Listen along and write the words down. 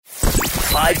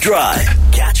5 Drive.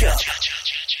 Catch up.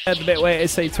 At the Betway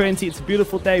SA20, it's a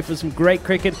beautiful day for some great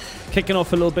cricket. Kicking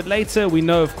off a little bit later, we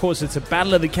know, of course, it's a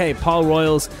Battle of the Cape. Paarl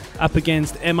Royals up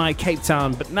against MI Cape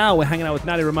Town. But now we're hanging out with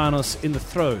Nadia Romanos in the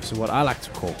throes of what I like to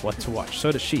call What to Watch.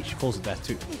 So does she. She calls it that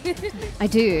too. I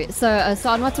do. So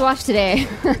on What to Watch today,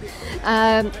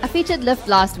 I featured Lift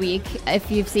last week.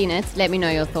 If you've seen it, let me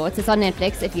know your thoughts. It's on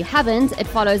Netflix. If you haven't, it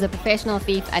follows a professional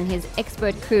thief and his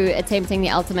expert crew attempting the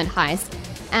ultimate heist.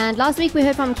 And last week we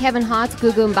heard from Kevin Hart,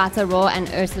 Gugu Mbatha-Raw and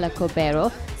Ursula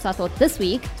Corbero. So I thought this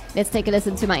week, let's take a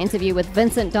listen to my interview with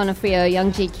Vincent D'Onofrio,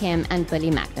 Youngji Kim and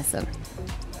Billy Magnuson.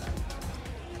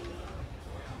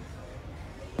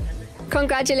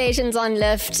 Congratulations on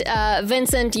Lift.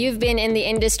 Vincent, you've been in the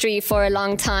industry for a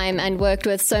long time and worked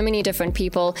with so many different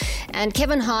people. And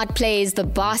Kevin Hart plays the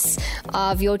boss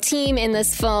of your team in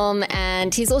this film,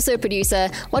 and he's also a producer.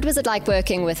 What was it like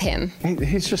working with him?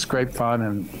 He's just great fun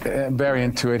and very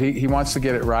into it. He wants to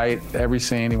get it right. Every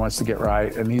scene he wants to get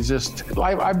right. And he's just,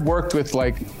 I've worked with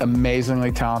like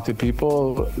amazingly talented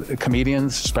people,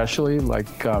 comedians especially.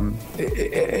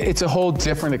 It's a whole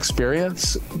different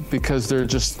experience because they're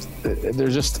just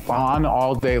on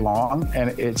all day long,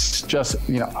 and it's just,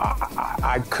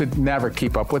 I could never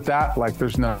keep up with that. Like,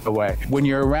 there's no way. When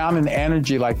you're around an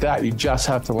energy like that, you just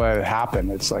have to let it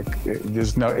happen. It's like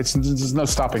there's no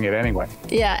stopping it anyway.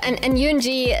 Yeah, and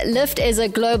Yoonji, Lift is a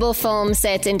global film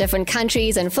set in different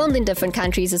countries and filmed in different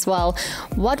countries as well.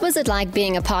 What was it like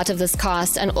being a part of this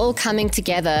cast and all coming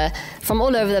together from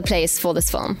all over the place for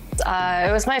this film?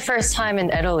 It was my first time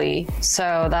in Italy,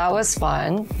 so that was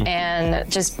fun. And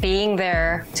just being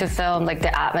there to film, like,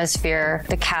 the atmosphere,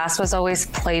 the cast was always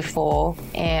playful,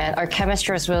 and our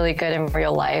chemistry was really good in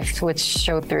real life, which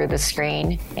showed through the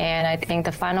screen. And I think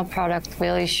the final product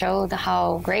really showed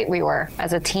how great we were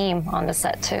as a team on the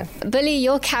set too. Billy,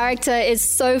 your character is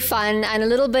so fun and a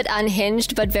little bit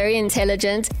unhinged, but very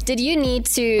intelligent. Did you need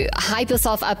to hype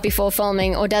yourself up before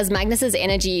filming, or does Magnus's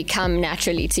energy come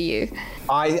naturally to you?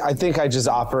 I think I just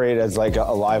operate as like a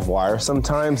live wire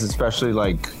sometimes, especially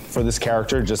like for this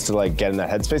character, just to like get in that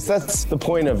headspace. That's the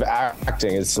point of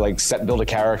acting, is to like build a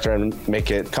character and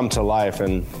make it come to life.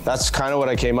 And that's kind of what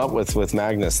I came up with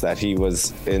Magnus, that he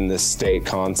was in this state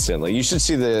constantly. You should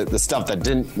see the stuff that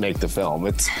didn't make the film.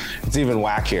 It's even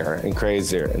wackier and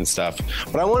crazier and stuff.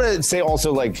 But I want to say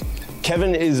also, like,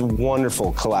 Kevin is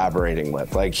wonderful collaborating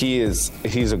with. Like, he's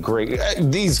a great,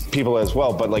 these people as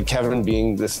well, but like Kevin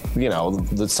being this,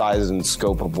 the size and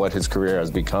scope of what his career has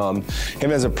become,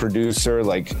 him as a producer,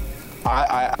 like,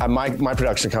 my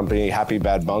production company, Happy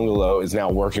Bad Bungalow, is now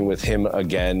working with him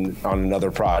again on another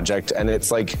project. And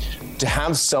it's like, to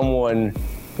have someone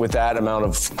with that amount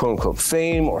of quote unquote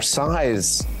fame or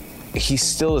size, he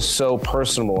still is so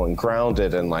personable and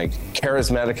grounded and like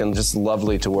charismatic and just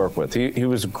lovely to work with. He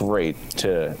was great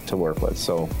to work with,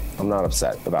 so I'm not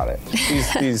upset about it.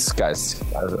 These guys,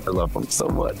 I love them so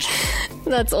much.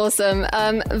 That's awesome.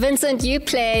 Vincent, you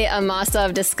play a master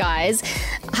of disguise.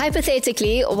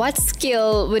 Hypothetically, what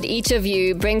skill would each of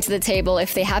you bring to the table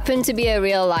if they happen to be a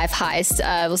real life heist?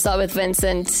 We'll start with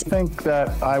Vincent. I think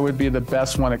that I would be the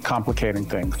best one at complicating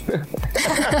things.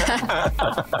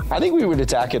 I think we would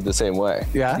attack it the same way.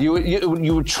 Yeah?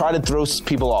 You would try to throw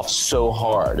people off so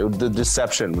hard. The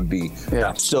deception would be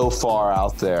so far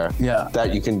out there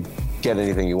that you can get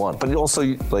anything you want. But also,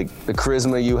 like, the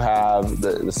charisma you have,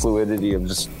 the fluidity of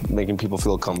just making people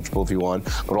feel comfortable if you want,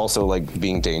 but also like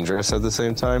being dangerous at the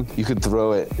same time. You could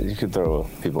throw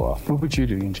people off. What would you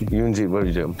do, Yoonji? Yoonji, what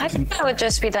would you do? I think I would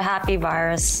just be the happy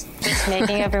virus, just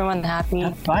making everyone happy.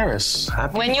 Virus.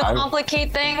 When you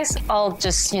complicate things, I'll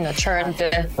just, turn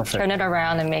it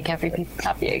around and make everybody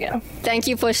happy again. Thank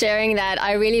you for sharing that.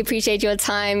 I really appreciate your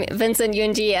time. Vincent,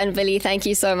 Yoonji, and Billy, thank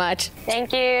you so much.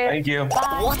 Thank you. Thank you.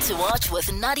 Bye. What to Watch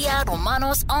with Nadia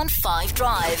Romanos on 5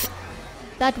 Drive.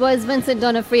 That was Vincent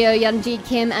D'Onofrio, Youngji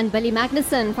Kim, and Billy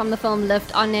Magnuson from the film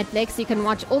Lift on Netflix. You can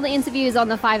watch all the interviews on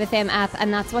the 5FM app,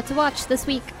 and that's what to watch this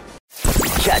week.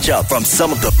 Catch up from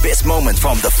some of the best moments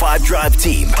from the 5 Drive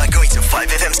team by going to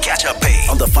 5FM's catch-up page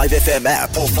on the 5FM app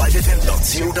or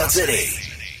 5FM.co.za.